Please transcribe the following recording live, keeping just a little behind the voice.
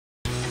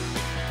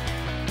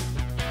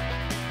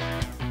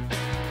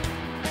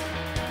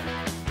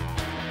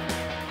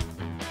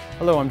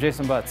Hello, I'm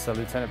Jason Butts, a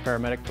lieutenant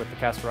paramedic with the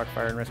Castle Rock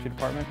Fire and Rescue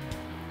Department.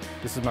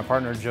 This is my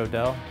partner, Joe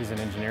Dell. He's an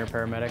engineer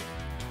paramedic,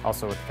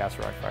 also with the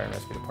Castle Rock Fire and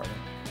Rescue Department.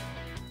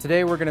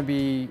 Today we're going to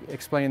be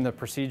explaining the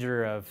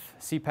procedure of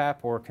Cpap,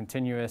 or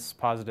continuous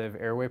positive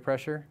airway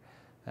pressure.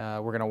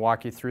 We're going to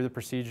walk you through the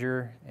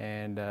procedure,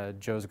 and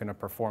Joe's going to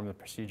perform the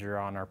procedure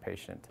on our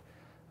patient.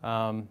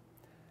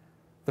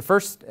 The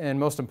first and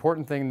most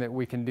important thing that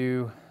we can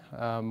do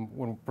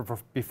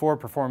before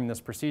performing this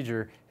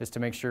procedure is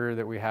to make sure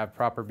that we have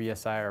proper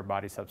BSI, or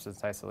body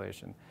substance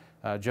isolation.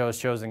 Joe has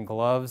chosen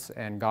gloves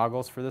and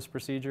goggles for this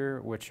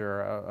procedure, which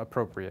are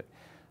appropriate.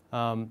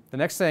 The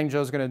next thing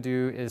Joe's going to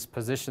do is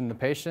position the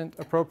patient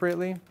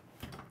appropriately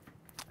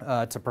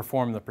to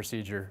perform the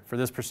procedure. For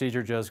this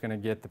procedure, Joe's going to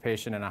get the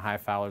patient in a high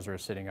Fowler's or a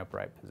sitting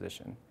upright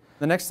position.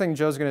 The next thing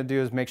Joe's going to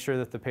do is make sure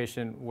that the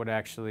patient would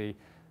actually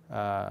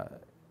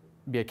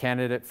be a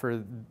candidate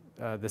for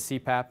the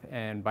Cpap,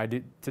 and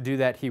to do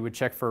that, he would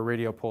check for a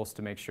radial pulse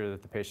to make sure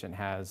that the patient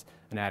has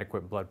an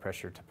adequate blood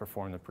pressure to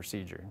perform the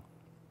procedure.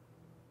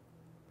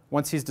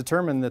 Once he's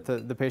determined that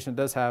the patient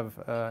does have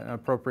an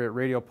appropriate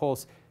radial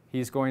pulse,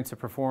 he's going to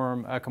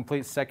perform a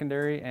complete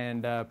secondary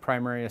and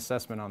primary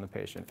assessment on the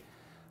patient.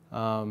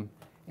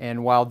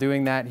 And while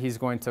doing that, he's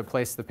going to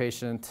place the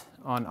patient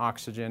on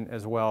oxygen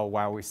as well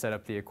while we set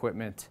up the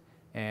equipment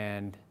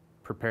and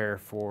prepare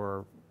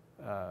for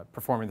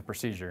performing the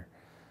procedure.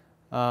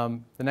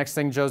 The next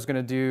thing Joe's going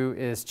to do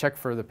is check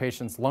for the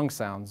patient's lung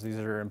sounds. These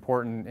are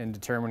important in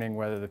determining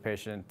whether the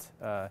patient,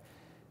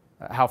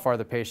 how far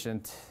the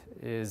patient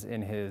is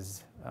in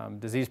his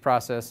disease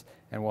process,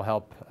 and will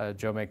help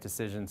Joe make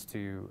decisions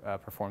to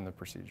perform the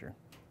procedure.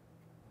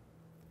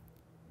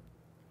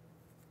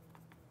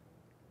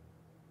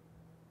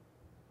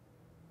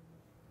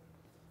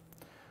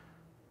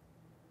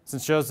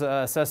 Since Joe's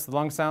assessed the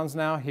lung sounds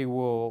now, he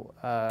will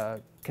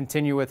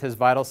continue with his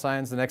vital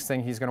signs. The next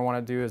thing he's going to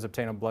want to do is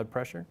obtain a blood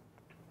pressure.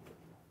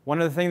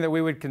 One of the things that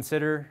we would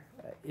consider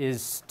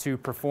is to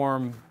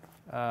perform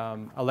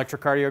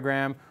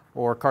electrocardiogram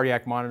or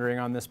cardiac monitoring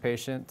on this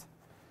patient.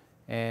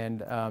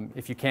 And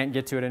if you can't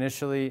get to it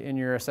initially in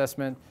your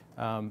assessment,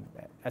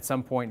 at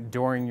some point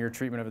during your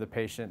treatment of the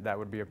patient, that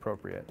would be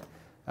appropriate.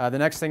 The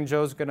next thing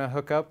Joe's going to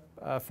hook up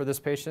for this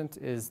patient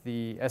is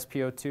the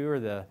SpO2,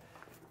 or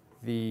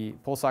the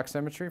pulse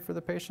oximetry for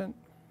the patient,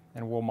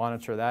 and we'll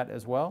monitor that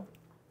as well.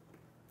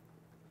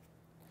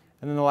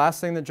 And then the last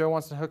thing that Joe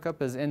wants to hook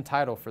up is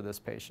end-tidal for this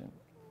patient.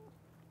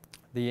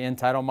 The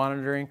end-tidal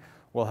monitoring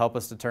will help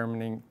us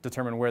determine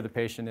where the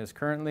patient is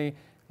currently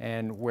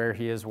and where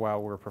he is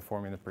while we're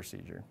performing the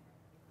procedure.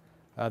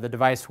 The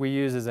device we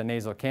use is a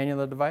nasal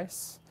cannula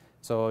device,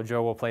 so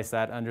Joe will place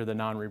that under the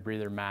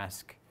non-rebreather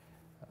mask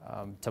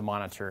to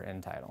monitor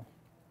end-tidal.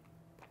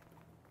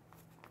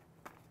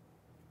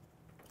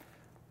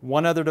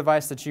 One other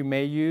device that you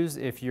may use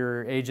if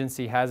your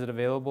agency has it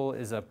available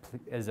is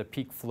a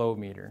peak flow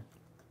meter.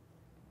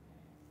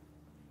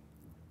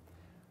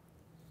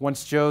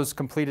 Once Joe's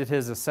completed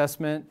his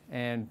assessment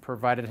and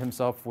provided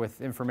himself with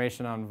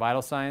information on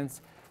vital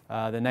signs,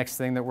 the next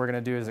thing that we're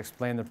going to do is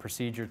explain the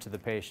procedure to the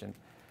patient.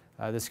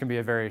 This can be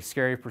a very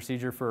scary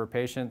procedure for a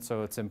patient,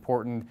 so it's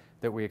important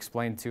that we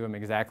explain to him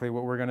exactly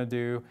what we're going to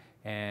do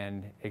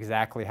and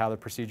exactly how the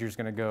procedure is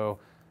going to go,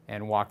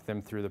 and walk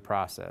them through the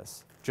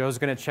process. Joe's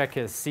going to check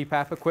his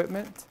Cpap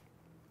equipment.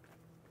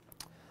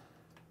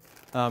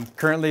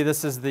 Currently,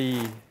 this is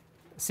the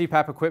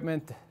Cpap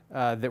equipment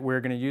that we're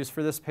going to use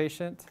for this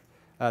patient.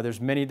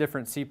 There's many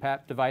different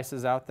Cpap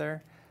devices out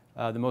there.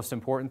 The most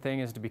important thing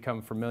is to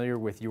become familiar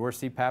with your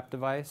Cpap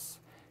device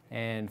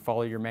and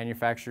follow your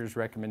manufacturer's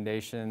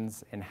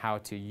recommendations in how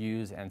to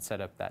use and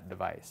set up that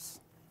device.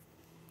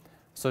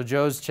 So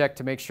Joe's checked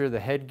to make sure the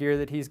headgear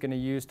that he's going to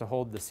use to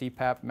hold the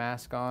Cpap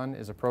mask on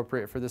is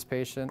appropriate for this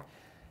patient,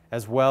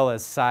 as well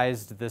as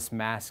sized this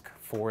mask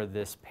for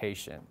this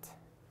patient.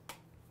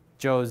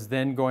 Joe's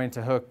then going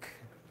to hook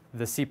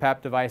the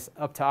Cpap device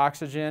up to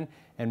oxygen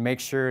and make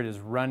sure it is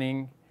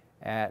running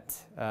at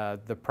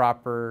the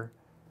proper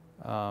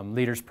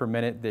liters per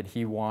minute that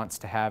he wants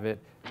to have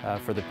it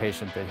for the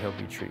patient that he'll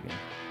be treating.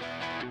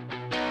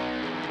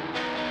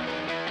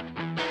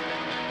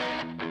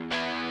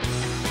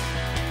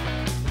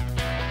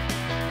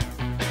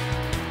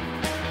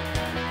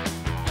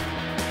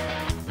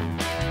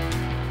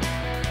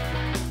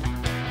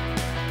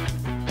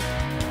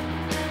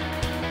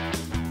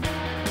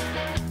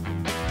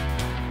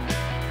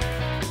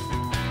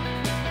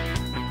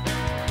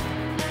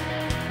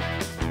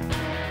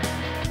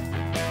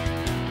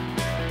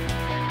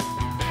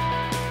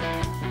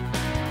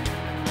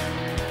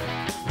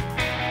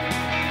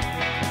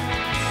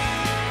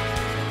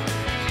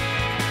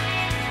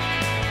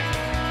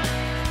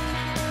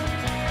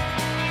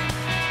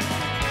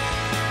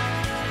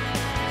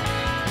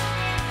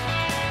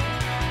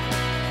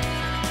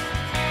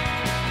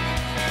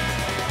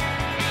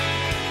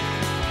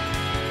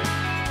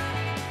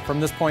 From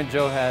this point,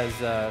 Joe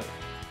has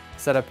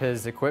set up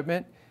his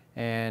equipment,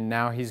 and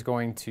now he's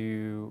going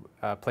to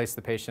place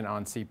the patient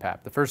on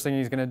Cpap. The first thing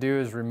he's going to do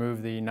is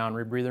remove the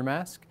non-rebreather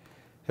mask,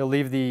 He'll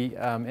leave the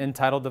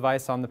end-tidal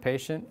device on the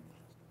patient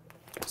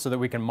so that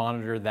we can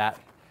monitor that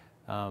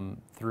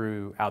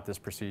throughout this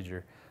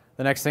procedure.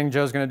 The next thing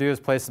Joe's going to do is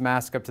place the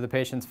mask up to the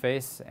patient's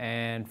face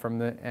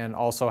and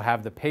also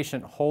have the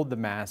patient hold the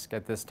mask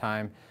at this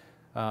time.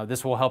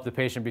 This will help the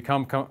patient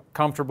become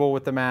comfortable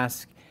with the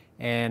mask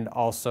and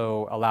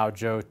also allow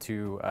Joe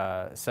to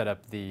set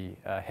up the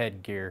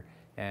headgear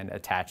and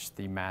attach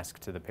the mask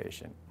to the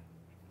patient.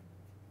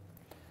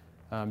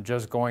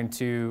 Joe's going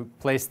to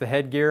place the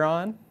headgear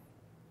on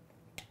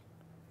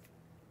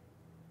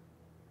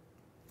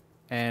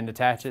and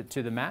attach it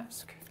to the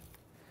mask.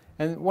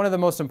 And one of the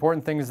most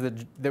important things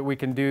that we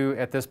can do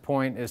at this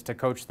point is to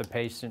coach the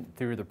patient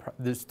through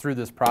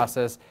this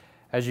process.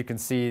 As you can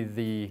see,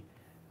 the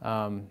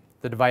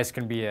device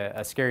can be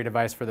a scary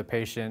device for the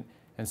patient,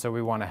 and so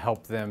we want to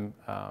help them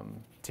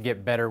to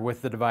get better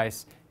with the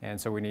device,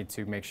 and so we need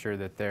to make sure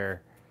that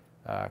they're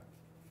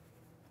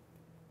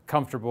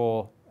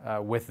comfortable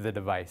with the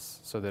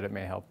device so that it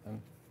may help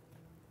them.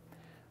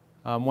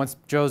 Once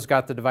Joe's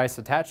got the device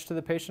attached to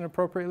the patient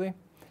appropriately,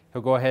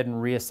 he'll go ahead and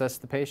reassess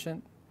the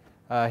patient.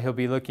 He'll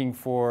be looking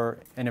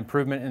for an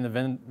improvement in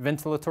the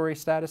ventilatory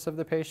status of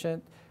the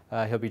patient.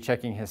 He'll be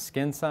checking his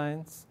skin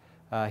signs.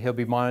 He'll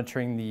be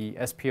monitoring the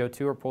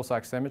SpO2 or pulse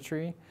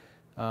oximetry.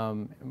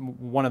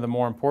 One of the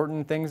more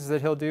important things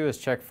that he'll do is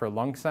check for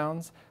lung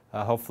sounds.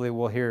 Hopefully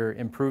we'll hear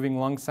improving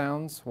lung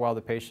sounds while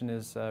the patient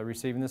is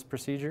receiving this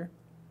procedure.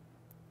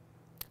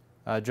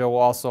 Joe will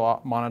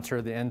also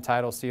monitor the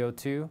end-tidal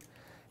CO2.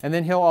 And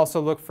then he'll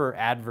also look for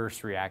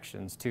adverse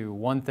reactions too.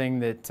 One thing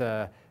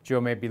that Joe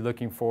may be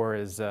looking for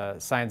is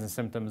signs and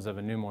symptoms of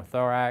a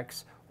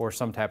pneumothorax or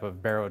some type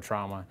of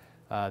barotrauma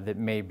that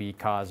may be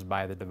caused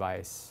by the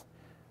device.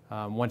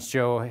 Once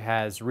Joe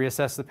has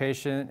reassessed the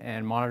patient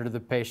and monitored the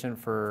patient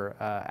for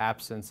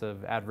absence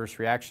of adverse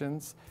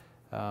reactions,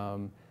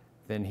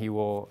 then he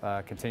will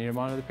continue to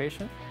monitor the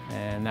patient,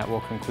 and that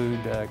will conclude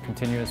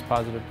continuous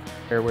positive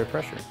airway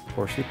pressure,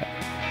 or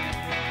Cpap.